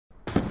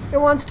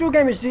Everyone's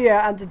TheTrueGamerHD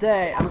here, and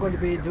today I'm going to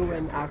be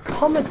doing a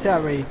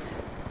commentary.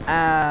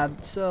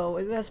 So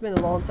it has been a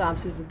long time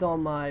since I've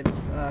done my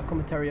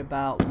commentary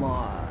about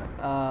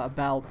my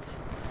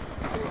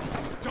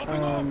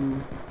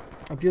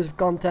abusive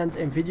content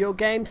in video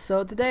games.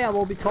 So today I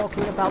will be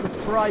talking about a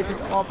private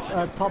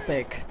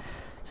topic.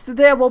 So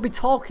today I will be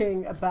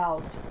talking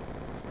about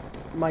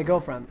my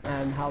girlfriend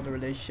and how the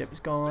relationship is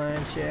going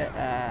and shit,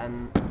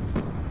 and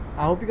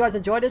I hope you guys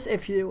enjoy this.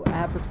 If you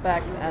have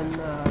respect and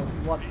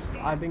what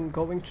I've been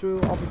going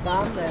through all the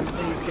time, then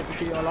please give the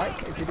video a like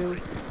if you do.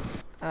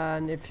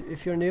 And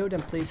if you're new,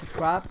 then please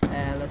subscribe,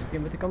 and let's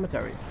begin with the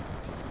commentary.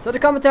 So the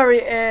commentary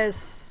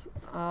is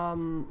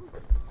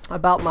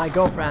about my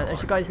girlfriend.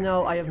 As you guys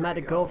know, I have met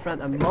a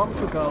girlfriend a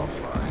month ago.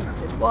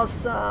 It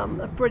was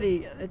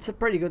it's a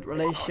pretty good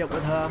relationship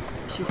with her.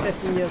 She's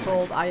 15 years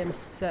old, I am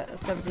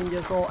 17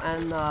 years old,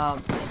 and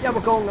yeah,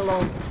 we're going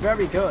along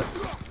very good.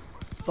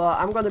 But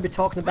I'm going to be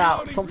talking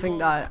about something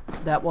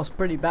that was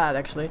pretty bad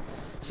actually.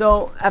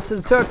 So after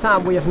the third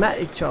time we have met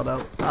each other,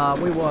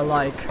 we were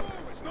like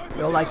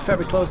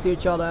very close to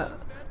each other.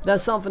 Then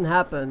something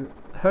happened.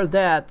 Her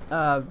dad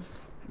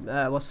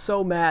was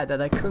so mad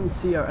that I couldn't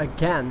see her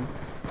again.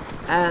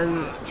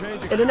 And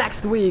in the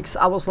next weeks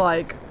I was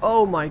like,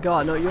 oh my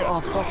god, no, you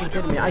are fucking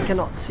kidding me. I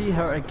cannot see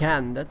her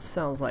again. That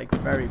sounds like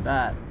very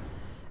bad.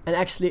 And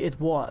actually it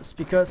was,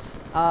 because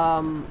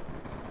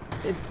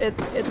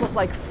it was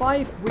like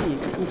 5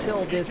 weeks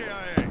until this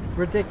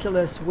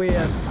ridiculous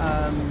weird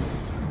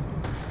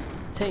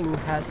thing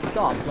has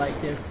stopped, like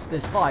this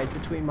fight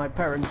between my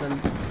parents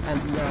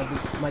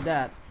and my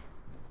dad,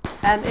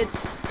 and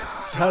it's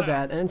her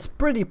dad, and it's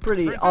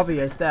pretty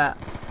obvious that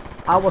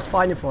I was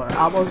fighting for her.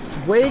 I was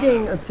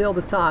waiting until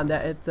the time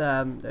that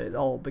it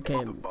all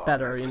became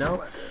better, you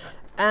know.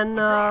 And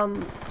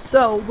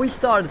so we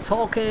started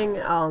talking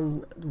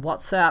on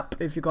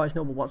WhatsApp. If you guys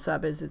know what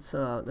WhatsApp is, it's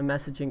a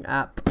messaging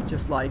app,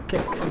 just like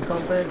Kik or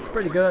something. It's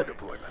pretty good.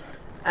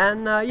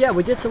 And yeah,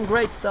 we did some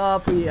great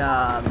stuff. We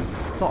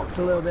talked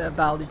a little bit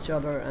about each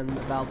other and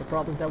about the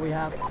problems that we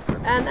have.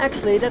 And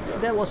actually,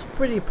 that was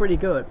pretty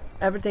good.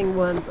 Everything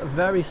went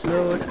very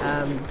smooth.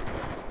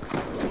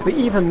 We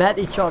even met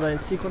each other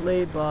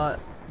secretly, but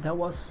that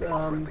was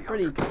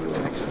pretty cool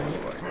actually.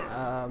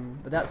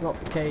 But that's not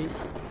the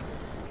case.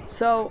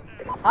 So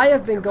I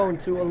have been going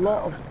through a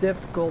lot of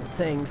difficult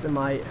things in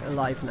my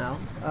life now,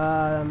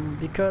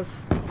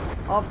 because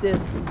of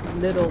this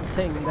little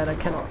thing that I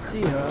cannot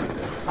see her.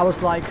 I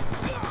was like,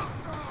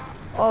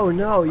 oh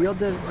no, you're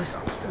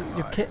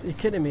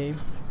kidding me.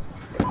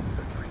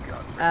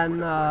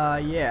 And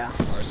yeah,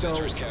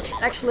 so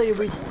actually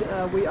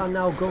we are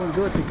now going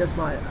good, because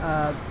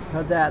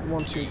her dad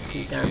wants me to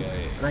see again,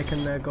 and I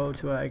can go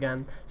to her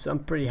again. So I'm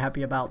pretty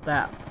happy about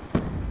that.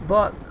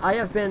 But I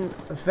have been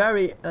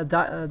very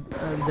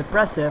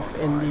depressive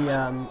in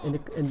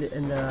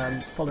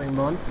the following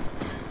month,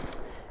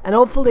 and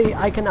hopefully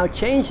I can now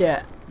change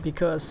it,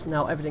 because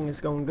now everything is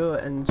going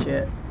good and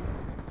shit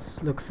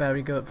looks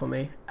very good for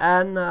me.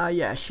 And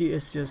yeah, she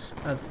is just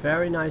a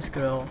very nice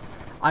girl.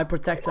 I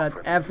protect her at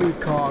every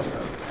cost,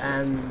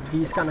 and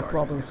these kind of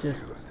problems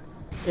just,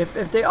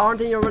 if they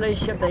aren't in your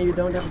relationship, then you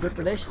don't have a good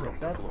relationship.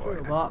 That's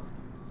true. But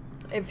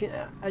if you,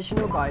 as you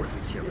know guys,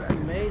 she is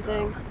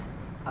amazing.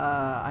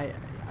 I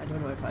don't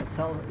know if I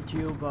tell it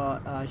you,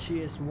 but she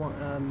is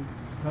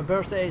her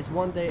birthday is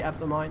one day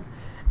after mine,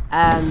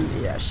 and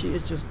yeah, she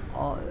is just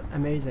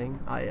amazing.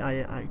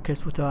 I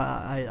kissed with her,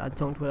 I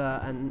tongued with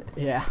her, and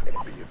yeah,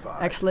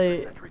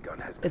 actually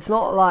it's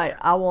not like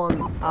I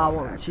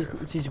want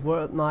she's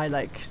worth my,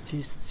 like,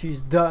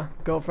 she's the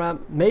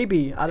girlfriend,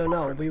 maybe, I don't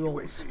know, we will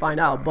find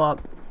out.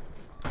 But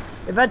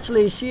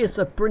eventually she is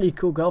a pretty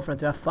cool girlfriend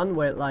to have fun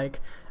with.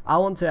 Like, I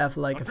want to have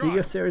like a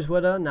video series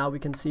with her. Now we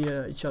can see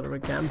each other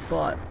again.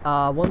 But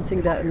one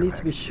thing that needs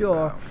to be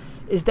sure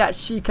is that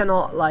she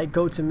cannot like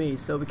go to me,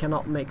 so we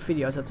cannot make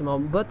videos at the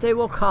moment. But they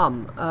will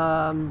come.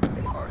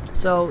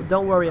 So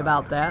don't worry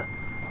about that.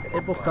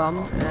 It will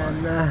come.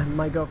 And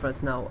my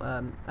girlfriend's now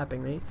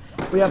apping me.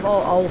 We have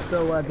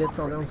also did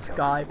something on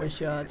Skype and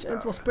such, and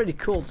it was pretty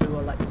cool to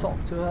like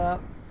talk to her.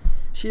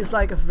 She's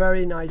like a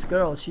very nice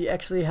girl. She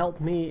actually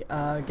helped me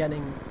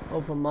getting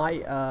over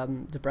my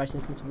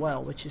depressions as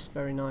well, which is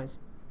very nice.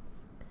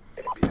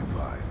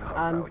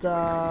 And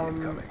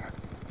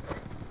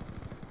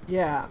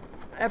yeah,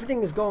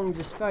 everything is going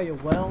just very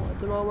well at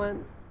the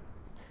moment.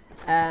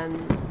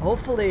 And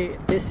hopefully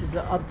this is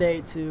an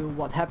update to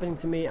what's happening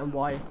to me and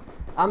why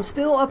I'm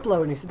still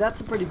uploading. So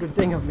that's a pretty good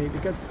thing of me,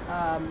 because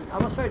I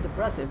was very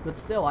depressive, but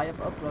still I have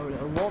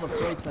uploaded a lot of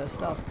great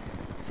stuff.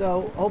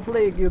 So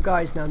hopefully you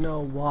guys now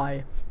know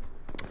why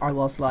I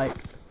was like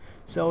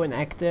so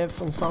inactive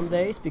on some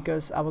days,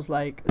 because I was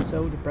like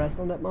so depressed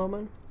on that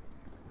moment.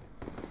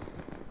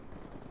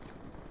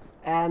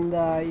 And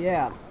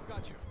yeah,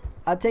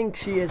 I think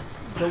she is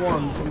the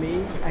one for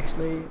me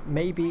actually,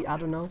 maybe, I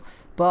don't know.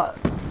 But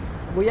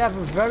we have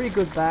a very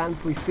good band,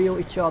 we feel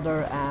each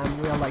other,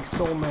 and we are like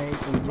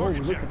soulmates. And whoa,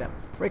 look at that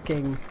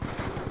freaking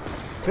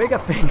trigger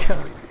finger.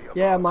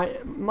 Yeah,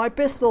 my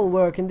pistol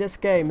work in this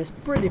game is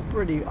pretty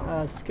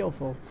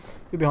skillful.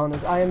 To be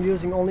honest, I am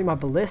using only my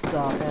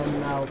ballista, and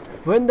now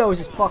Windows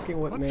is fucking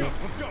with me.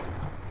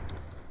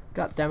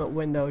 God damn it,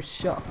 Windows,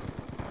 shut.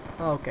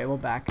 Okay, we're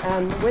back.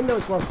 And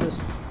Windows was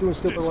just doing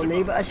stupid with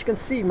me, but as you can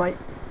see, my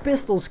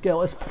pistol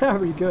skill is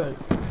very good.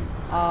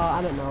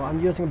 I don't know, I'm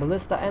using a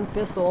ballista and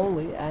pistol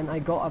only, and I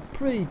got a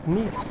pretty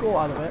neat score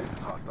out of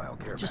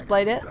it. Just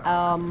played it.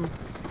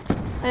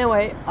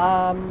 Anyway,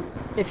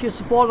 if you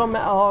support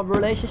our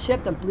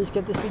relationship, then please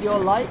give this video a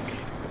like.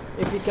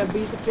 If you can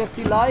beat the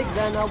 50 likes,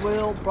 then I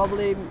will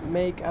probably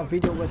make a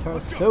video with her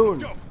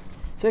soon.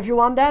 So if you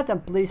want that, then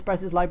please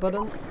press this like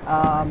button.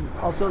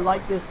 Also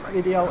like this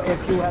video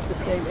if you have the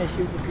same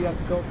issues, if you have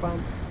a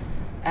girlfriend.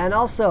 And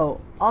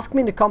also, ask me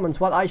in the comments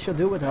what I should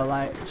do with her.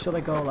 Like, should I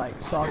go like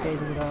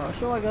stargazing with her, or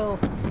should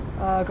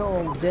I go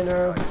on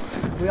dinner?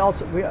 We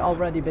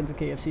already been to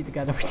KFC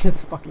together, which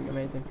is fucking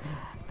amazing.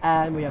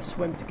 And we have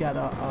swim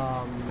together.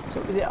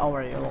 So we did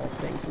already a lot of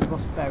things. It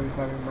was very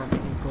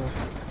romantic and cool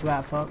to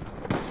have her.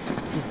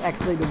 She's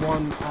actually the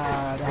one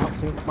that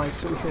helped me with my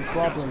social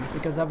problem,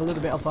 because I have a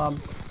little bit of a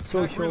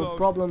social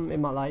problem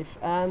in my life.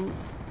 And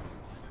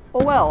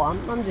oh well,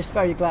 I'm just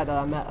very glad that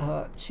I met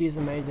her. She's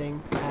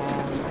amazing,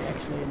 and I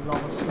actually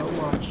love her so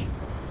much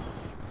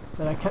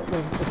that I can't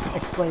really just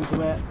explain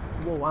to it.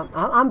 Whoa,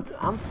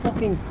 I'm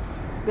fucking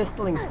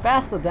pistoling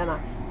faster than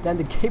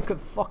the game could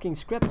fucking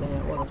script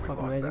there. Well, that's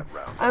fucking amazing.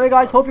 Anyway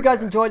guys, hope you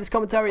guys enjoyed this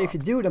commentary. If you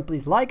do, then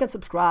please like and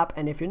subscribe,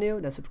 and if you're new,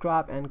 then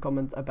subscribe and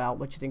comment about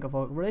what you think of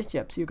our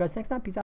relationship. See you guys next time. Peace out.